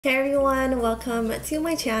Hey everyone, welcome to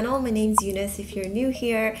my channel. My name's Eunice if you're new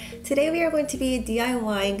here. Today we are going to be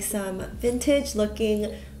DIYing some vintage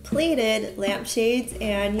looking pleated lampshades,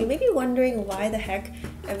 and you may be wondering why the heck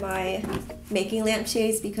am I making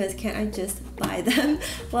lampshades, because can't I just buy them?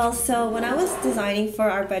 Well, so when I was designing for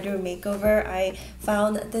our bedroom makeover, I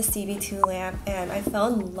found the CB2 lamp and I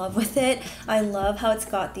fell in love with it. I love how it's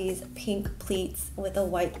got these pink pleats with a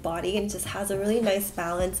white body and just has a really nice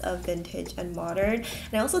balance of vintage and modern.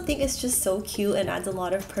 And I also think it's just so cute and adds a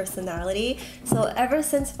lot of personality. So ever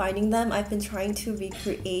since finding them, I've been trying to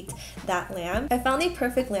recreate that lamp. I found the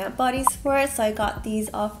perfect lamp bodies for it, so I got these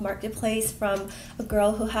off Marketplace from a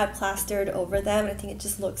girl who had plastered over them. I think it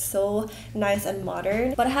just looks so nice and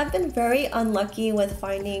modern. But I have been very unlucky with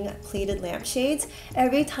finding pleated lampshades.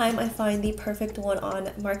 Every time I find the perfect one on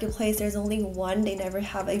Marketplace, there's only one. They never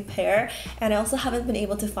have a pair, and I also haven't been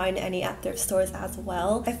able to find any at thrift stores as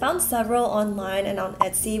well. I found several online and on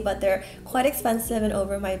Etsy, but they're quite expensive and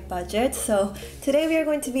over my budget. So today we are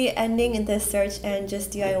going to be ending this search and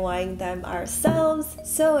just DIYing them ourselves.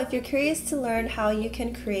 So if you're curious to learn how you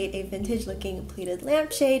can create a vintage looking pleated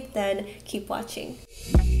lampshade, then keep watching.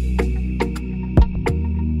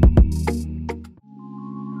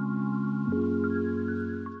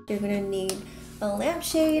 You're gonna need a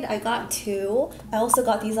lampshade. I got two. I also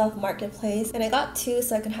got these off Marketplace, and I got two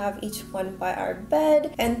so I can have each one by our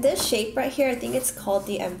bed. And this shape right here, I think it's called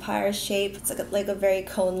the Empire shape. It's like a very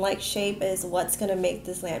cone-like shape, is what's gonna make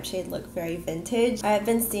this lampshade look very vintage. I've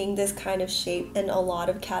been seeing this kind of shape in a lot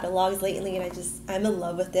of catalogs lately, and I'm in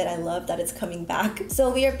love with it. I love that it's coming back. So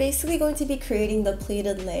we are basically going to be creating the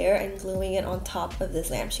pleated layer and gluing it on top of this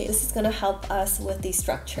lampshade. This is gonna help us with the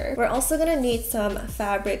structure. We're also gonna need some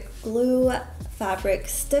fabric glue, fabric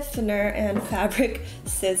stiffener, and fabric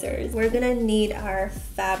scissors. We're gonna need our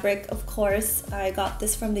fabric, of course. I got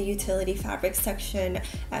this from the utility fabric section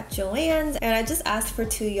at Joann's, and I just asked for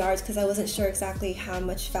 2 yards because I wasn't sure exactly how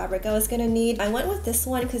much fabric I was gonna need. I went with this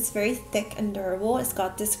one because it's very thick and durable. It's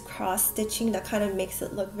got this cross stitching that kind of makes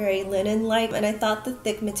it look very linen-like, and I thought the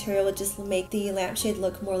thick material would just make the lampshade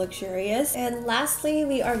look more luxurious. And lastly,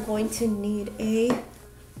 we are going to need a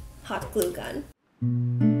hot glue gun.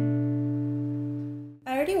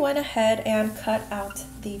 I already went ahead and cut out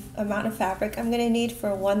the amount of fabric I'm gonna need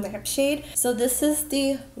for one lampshade. So this is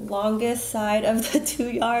the longest side of the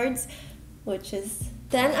 2 yards, which is...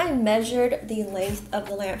 Then I measured the length of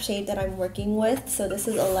the lampshade that I'm working with. So this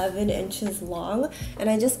is 11 inches long, and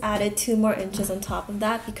I just added 2 more inches on top of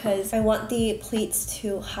that because I want the pleats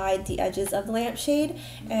to hide the edges of the lampshade.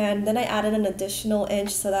 And then I added an additional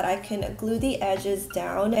inch so that I can glue the edges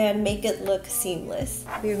down and make it look seamless.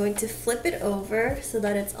 We're going to flip it over so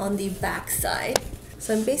that it's on the back side.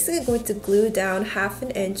 So I'm basically going to glue down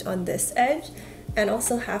 1/2 inch on this edge and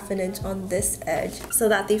also 1/2 inch on this edge so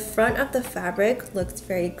that the front of the fabric looks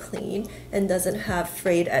very clean and doesn't have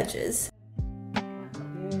frayed edges.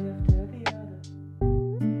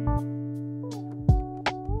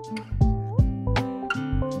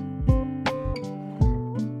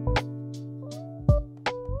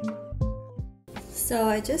 So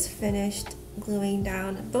I just finished gluing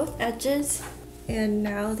down both edges, and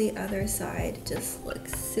now the other side just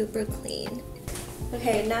looks super clean.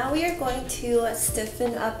 Okay, now we are going to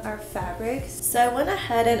stiffen up our fabric. So I went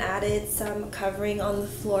ahead and added some covering on the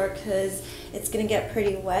floor because it's gonna get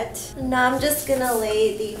pretty wet. Now I'm just gonna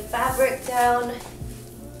lay the fabric down.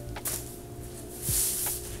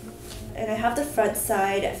 And I have the front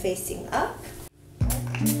side facing up.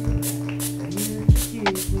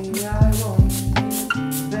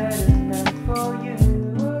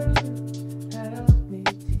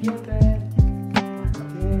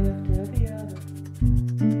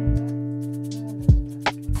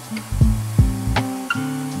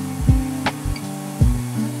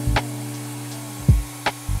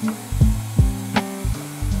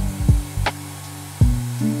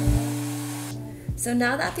 So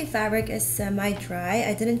now that the fabric is semi-dry,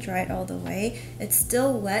 I didn't dry it all the way, it's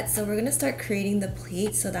still wet, so we're gonna start creating the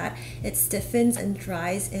pleat so that it stiffens and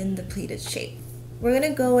dries in the pleated shape. We're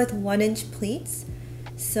gonna go with 1-inch pleats.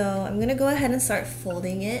 So I'm gonna go ahead and start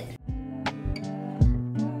folding it.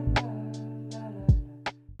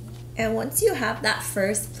 And once you have that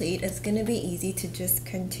first pleat, it's gonna be easy to just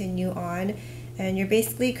continue on, and you're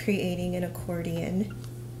basically creating an accordion.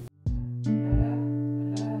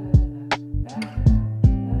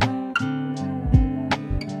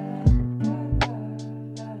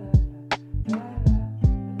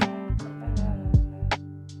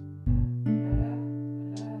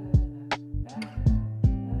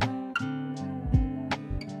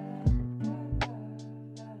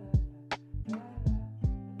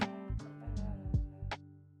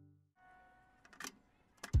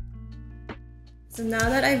 So now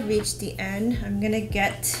that I've reached the end, I'm gonna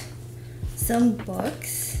get some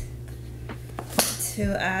books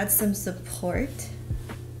to add some support.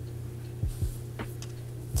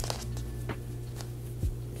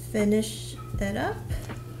 Finish it up.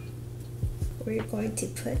 We're going to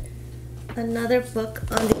put another book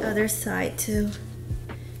on the other side to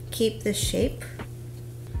keep the shape.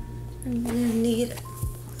 I'm gonna need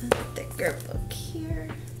a thicker book here.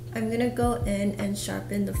 I'm gonna go in and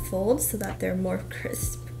sharpen the folds so that they're more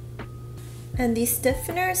crisp. And the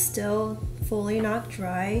stiffener is still fully not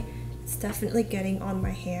dry. It's definitely getting on my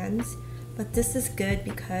hands, but this is good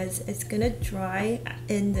because it's gonna dry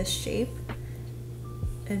in the shape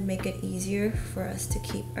and make it easier for us to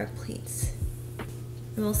keep our pleats.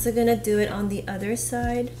 I'm also gonna do it on the other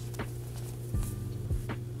side.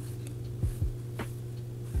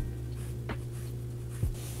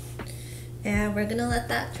 And we're gonna let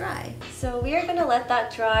that dry. So we are gonna let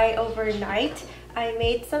that dry overnight. I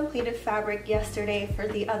made some pleated fabric yesterday for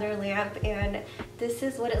the other lamp, and this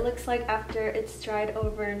is what it looks like after it's dried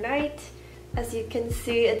overnight. As you can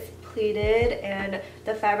see, it's pleated and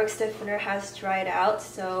the fabric stiffener has dried out,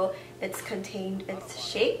 so it's contained its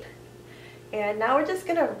shape. And now we're just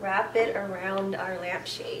gonna wrap it around our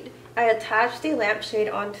lampshade. I attached the lampshade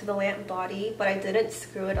onto the lamp body, but I didn't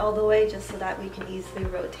screw it all the way just so that we can easily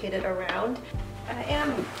rotate it around. I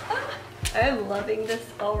am loving this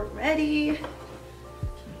already.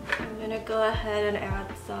 I'm gonna go ahead and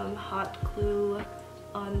add some hot glue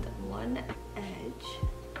on one edge.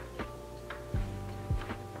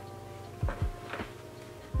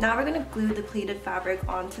 Now we're gonna glue the pleated fabric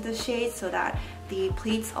onto the shade so that the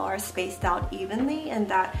pleats are spaced out evenly and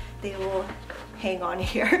that they will hang on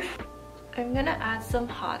here. I'm gonna add some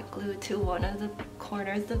hot glue to one of the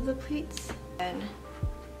corners of the pleats and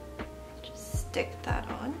just stick that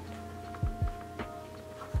on.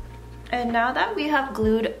 And now that we have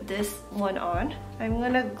glued this one on, I'm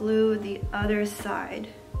gonna glue the other side.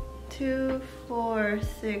 2, 4,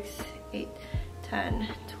 6, 8, 10,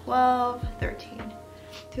 12, 13.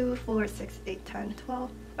 2, 4, 6, 8, 10,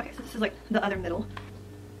 12. Okay, so this is like the other middle.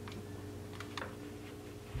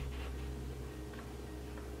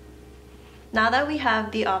 Now that we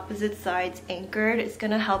have the opposite sides anchored, it's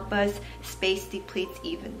gonna help us space the pleats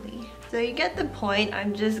evenly. So you get the point.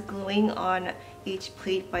 I'm just gluing on each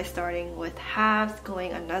pleat by starting with halves,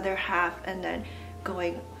 going another half, and then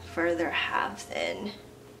going further halves in.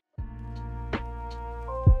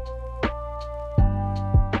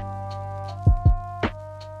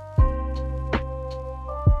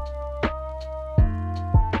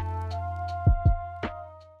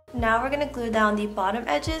 Now we're going to glue down the bottom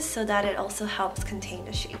edges so that it also helps contain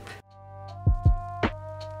the shape.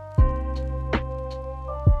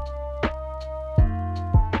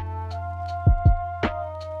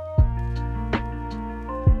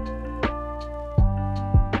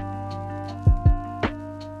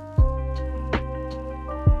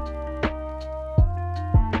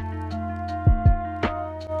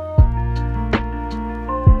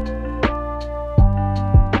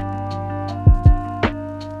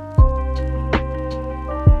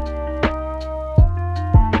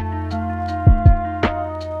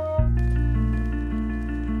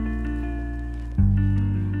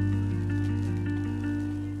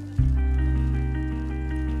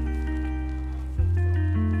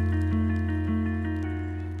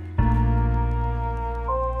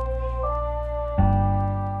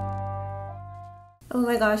 Oh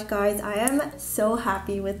my gosh guys, I am so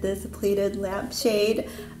happy with this pleated lampshade.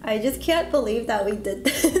 I just can't believe that we did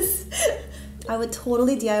this. I would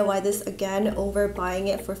totally DIY this again over buying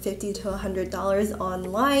it for $50 to $100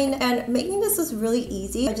 online, and making this was really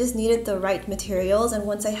easy. I just needed the right materials, and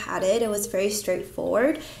once I had it, it was very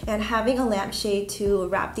straightforward, and having a lampshade to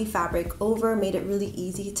wrap the fabric over made it really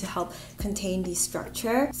easy to help contain the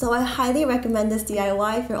structure. So I highly recommend this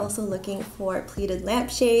DIY if you're also looking for pleated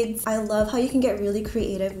lampshades. I love how you can get really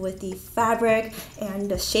creative with the fabric and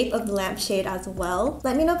the shape of the lampshade as well.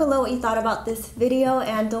 Let me know below what you thought about this video,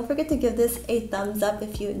 and don't forget to give this a thumbs up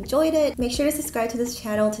if you enjoyed it. Make sure to subscribe to this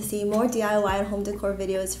channel to see more DIY and home decor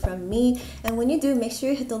videos from me, and when you do, make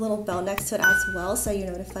sure you hit the little bell next to it as well so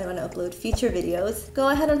you're notified when I upload future videos. Go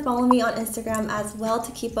ahead and follow me on Instagram as well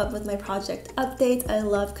to keep up with my project updates. I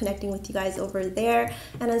love connecting with you guys over there,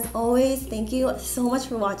 and as always, thank you so much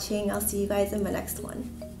for watching. I'll see you guys in my next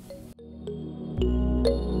one.